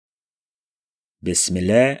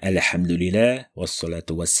Bismillah, alhamdulillah,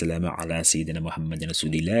 wassalatu wassalamu ala Sayyidina Muhammadin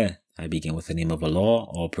Rasulillah. I begin with the name of Allah.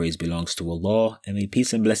 All praise belongs to Allah, and may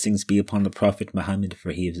peace and blessings be upon the Prophet Muhammad,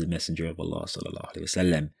 for he is the messenger of Allah sallallahu alaihi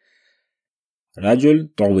wasallam. Rajul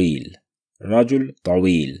tawil. Rajul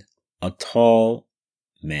tawil. A tall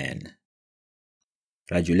man.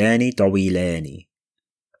 Rajulani tawilani.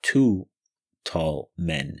 Two tall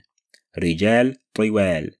men. Rijal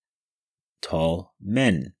tiwal. Tall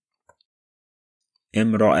men.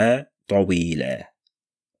 Imra'a tawila.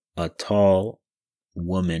 A tall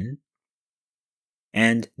woman.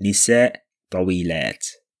 And nisa tawilat.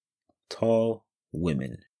 Tall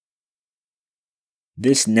women.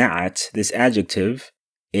 This na'at, this adjective,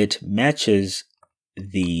 it matches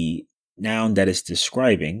the noun that it's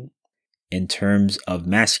describing in terms of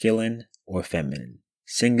masculine or feminine,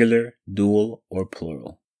 singular, dual, or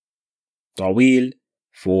plural. Tawil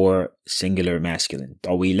for singular masculine,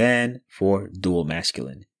 tawilan for dual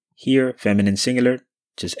masculine. Here, feminine singular,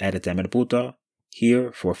 just add a ta marbuta.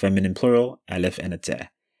 Here, for feminine plural, alif and a ta.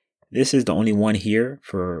 This is the only one here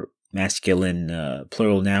for masculine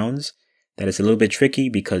plural nouns that is a little bit tricky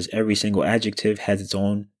because every single adjective has its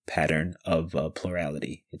own pattern of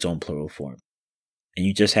plurality, its own plural form. And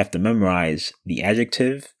you just have to memorize the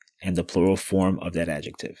adjective and the plural form of that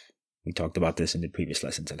adjective. We talked about this in the previous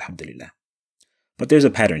lessons, alhamdulillah. But there's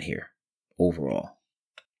a pattern here, overall.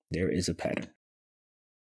 There is a pattern.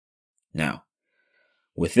 Now,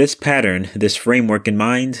 with this pattern, this framework in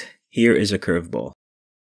mind, here is a curveball.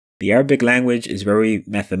 The Arabic language is very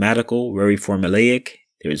mathematical, very formulaic.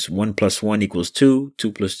 There's 1 + 1 = 2,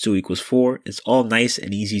 2 + 2 = 4. It's all nice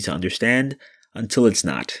and easy to understand until it's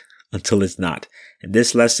not. Until it's not. And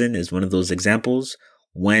this lesson is one of those examples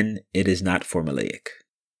when it is not formulaic.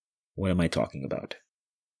 What am I talking about?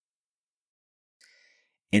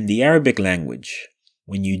 In the Arabic language,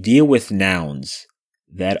 when you deal with nouns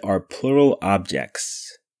that are plural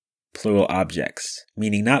objects,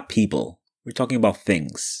 meaning not people, we're talking about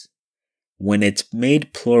things. When it's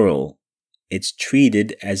made plural, it's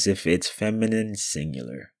treated as if it's feminine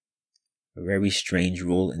singular. A very strange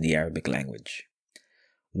rule in the Arabic language.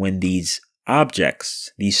 When these objects,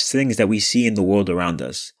 these things that we see in the world around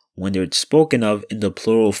us, when they're spoken of in the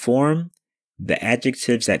plural form, the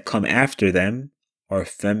adjectives that come after them are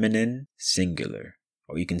feminine singular,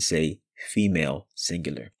 or you can say female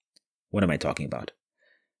singular. What am I talking about?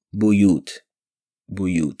 Buyut.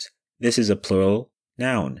 Buyut. This is a plural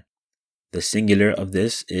noun. The singular of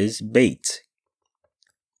this is bait.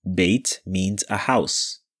 Bait means a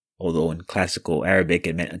house, although in classical Arabic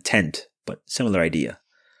it meant a tent, but similar idea.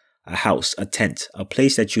 A house, a tent, a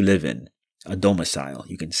place that you live in, a domicile,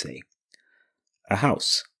 you can say. A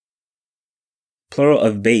house. Plural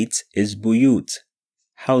of bait is buyut.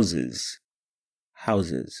 Houses.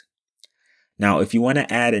 Houses. Now, if you want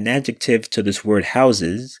to add an adjective to this word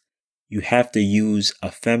houses, you have to use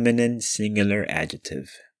a feminine singular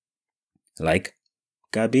adjective. Like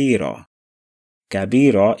kabira.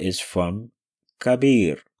 Kabira is from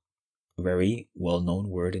kabir, a very well-known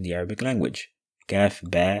word in the Arabic language. Kaf,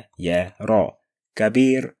 ba, ya, ra.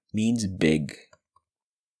 Kabir means big.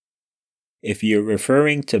 If you're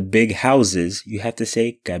referring to big houses, you have to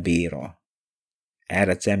say kabira. Add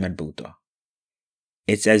a ta marbuta.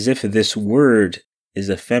 It's as if this word is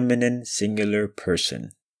a feminine singular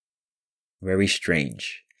person. Very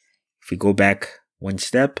strange. If we go back one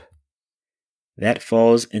step, that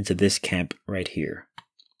falls into this camp right here.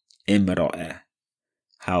 Imra'a.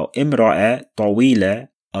 How imra'a, tawila,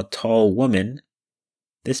 a tall woman,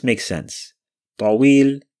 this makes sense.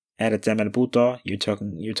 Tawil, add a ta marbuta,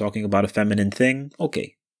 you're talking about a feminine thing.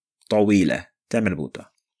 Okay. Tawila, ta marbuta.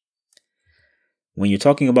 When you're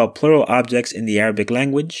talking about plural objects in the Arabic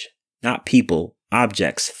language, not people,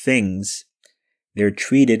 objects, things, they're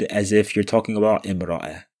treated as if you're talking about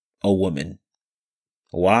imra'a, a woman.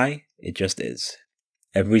 Why? It just is.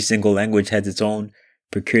 Every single language has its own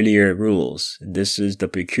peculiar rules. And this is the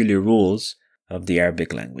peculiar rules of the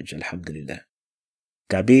Arabic language, alhamdulillah.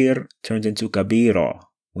 Kabir turns into kabira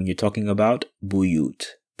when you're talking about buyut.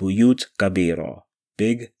 Buyut kabira,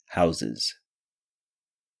 big houses.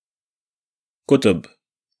 Kutub.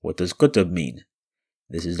 What does kutub mean?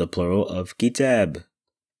 This is the plural of kitab.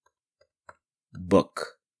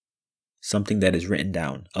 Book. Something that is written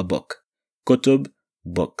down. A book. Kutub,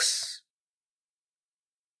 books.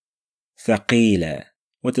 Thaqila.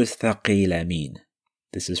 What does thaqila mean?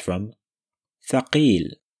 This is from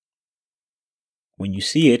thaqil. When you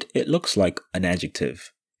see it, it looks like an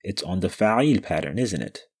adjective. It's on the fa'il pattern, isn't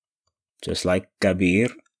it? Just like kabir,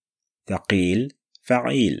 thaqil,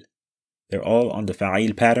 fa'il. They're all on the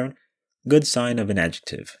fa'il pattern. Good sign of an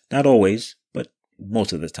adjective. Not always, but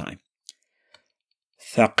most of the time.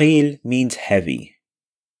 ثقيل means heavy.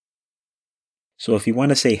 So if you want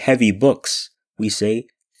to say heavy books, we say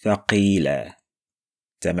ثقيلة.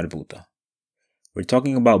 مربوطة. We're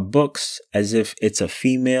talking about books as if it's a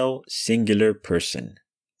female singular person.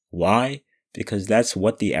 Why? Because that's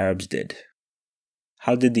what the Arabs did.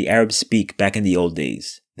 How did the Arabs speak back in the old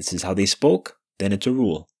days? This is how they spoke? Then it's a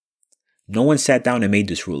rule. No one sat down and made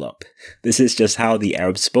this rule up. This is just how the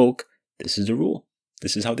Arabs spoke. This is the rule.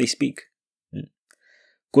 This is how they speak.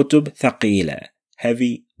 كتب ثقيلة.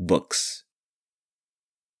 Heavy books.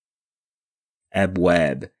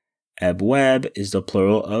 أبواب. أبواب is the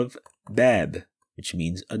plural of bab, which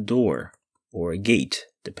means a door or a gate,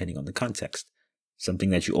 depending on the context. Something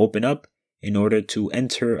that you open up in order to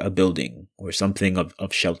enter a building or something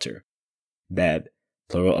of shelter. Bab.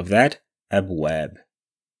 Plural of that, أبواب.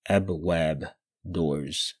 أبواب,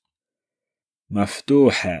 doors.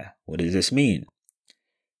 مفتوحة. What does this mean?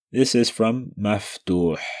 This is from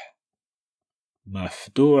مفتوح.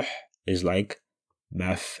 مفتوح is like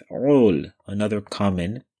مفعول, another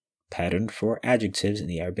common pattern for adjectives in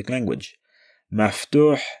the Arabic language.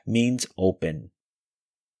 مفتوح means open.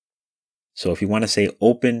 So if you want to say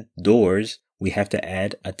open doors, we have to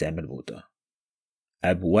add a مربوطة.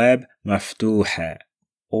 أبواب مفتوحة.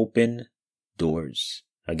 Open doors.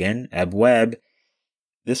 Again, أبواب.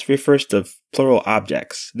 This refers to plural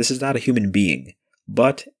objects. This is not a human being,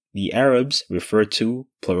 but the Arabs refer to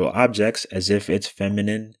plural objects as if it's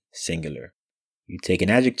feminine singular. You take an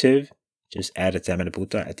adjective, just add a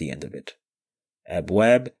مربوطة at the end of it.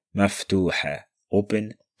 أبواب مفتوحة.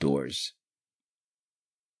 Open doors.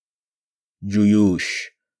 جيوش.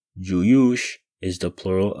 جيوش is the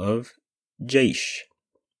plural of جيش.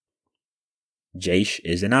 جيش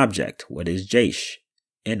is an object. What is جيش?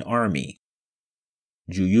 An army.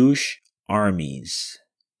 جيوش, armies.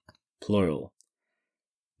 Plural.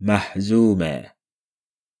 مهزومة.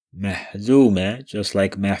 مهزومة, just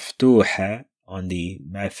like مفتوحة on the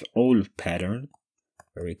مفعول pattern,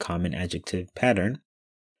 very common adjective pattern,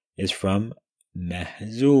 is from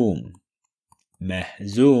مهزوم.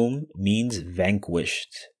 مهزوم means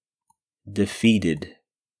vanquished, defeated,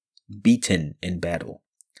 beaten in battle.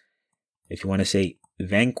 If you want to say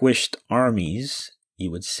vanquished armies, you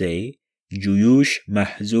would say جيوش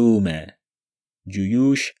مهزومة.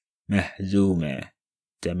 جيوش مهزومة.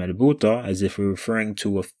 مربوطة as if we're referring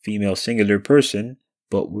to a female singular person,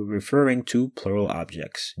 but we're referring to plural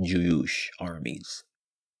objects. جيوش, armies.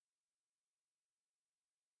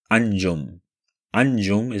 أنجم.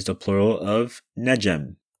 Anjum is the plural of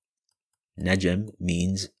Najm. Najm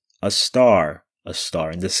means a star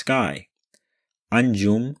in the sky.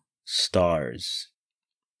 Anjum, stars.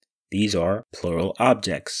 These are plural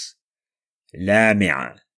objects.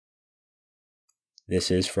 Lami'a.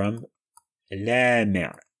 This is from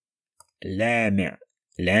Lami'. Lami'.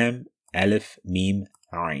 Lam, alif, mim,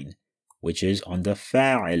 ayn, which is on the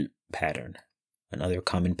fa'il pattern. Another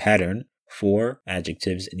common pattern for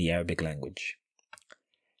adjectives in the Arabic language.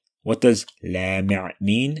 What does lami'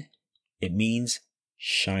 mean? It means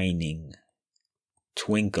shining,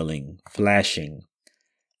 twinkling, flashing.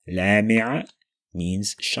 Lami'a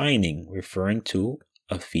means shining, referring to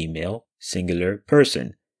a female singular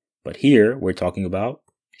person. But here we're talking about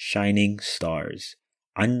shining stars.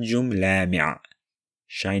 Anjum lami'a,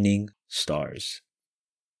 shining stars.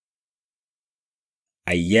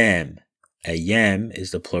 Ayyam. Ayyam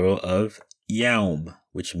is the plural of yawm,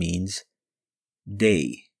 which means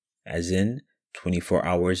day, as in 24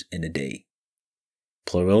 hours in a day.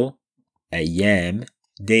 Plural, ayyam,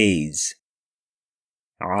 days.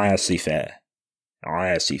 Asifa.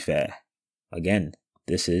 Asifa. Again,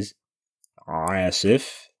 this is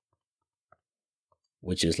asif,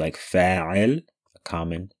 which is like fa'il, a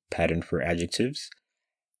common pattern for adjectives.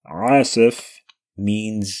 Asif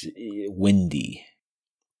means windy.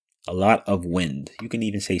 A lot of wind. You can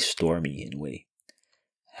even say stormy in a way.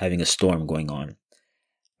 Having a storm going on.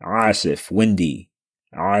 Asif, windy.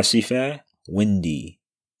 Asifa, windy.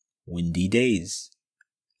 Windy days.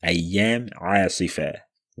 Ayyam asifa,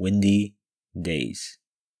 windy days.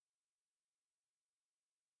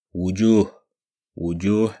 Wujuh.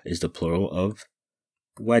 Wujuh is the plural of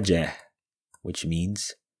wajah, which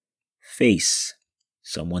means face.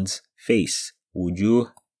 Someone's face.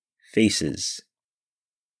 Wujuh, faces.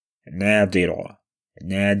 Nadira.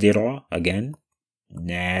 Nadira, again,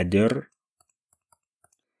 nadir,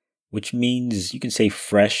 which means you can say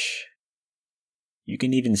fresh. You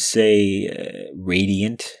can even say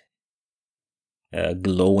radiant,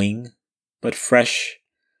 glowing, but fresh,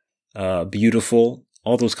 beautiful,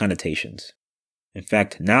 all those connotations. In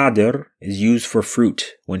fact, nadir is used for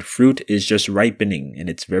fruit. When fruit is just ripening and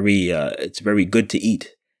it's very good to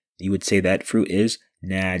eat, you would say that fruit is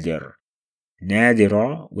nadir.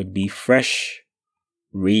 Nadira would be fresh,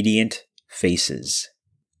 radiant faces.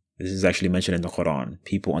 This is actually mentioned in the Qur'an.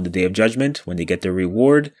 People on the Day of Judgment, when they get their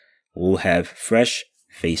reward, will have fresh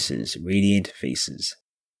faces, radiant faces.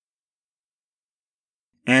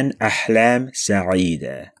 And ahlam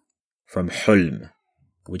sa'ida, from hulm,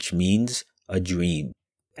 which means a dream.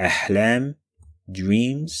 Ahlam,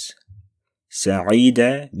 dreams.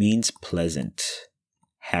 Sa'ida means pleasant,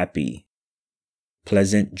 happy,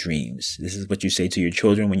 pleasant dreams. This is what you say to your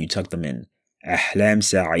children when you tuck them in. Ahlam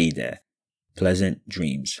sa'ida, pleasant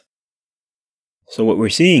dreams. So what we're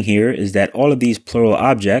seeing here is that all of these plural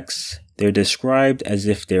objects, they're described as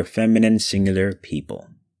if they're feminine singular people,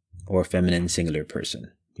 or feminine singular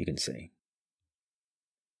person, you can say.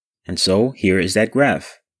 And so here is that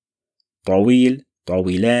graph. طويل,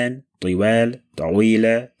 طويلان, طوال,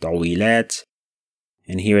 طويلة, طويلات.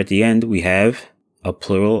 And here at the end we have a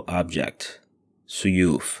plural object.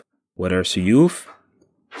 Suyuf. What are suyuf?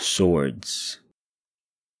 Swords.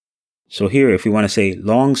 So here, if we want to say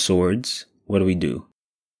long swords, what do we do?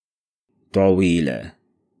 طويلة.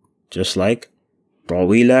 Just like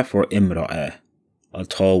طويلة for imra'ah, a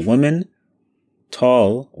tall woman,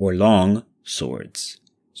 tall or long swords.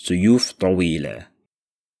 Suyuf طويلة.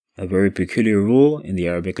 A very peculiar rule in the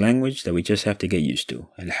Arabic language that we just have to get used to.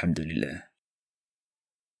 Alhamdulillah.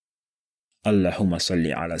 اللهم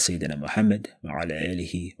صل على سيدنا محمد وعلى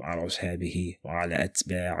آله وعلى أصحابه وعلى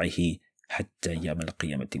أتباعه حتى يوم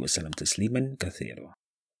القيامة وسلم تسليما كثيرا.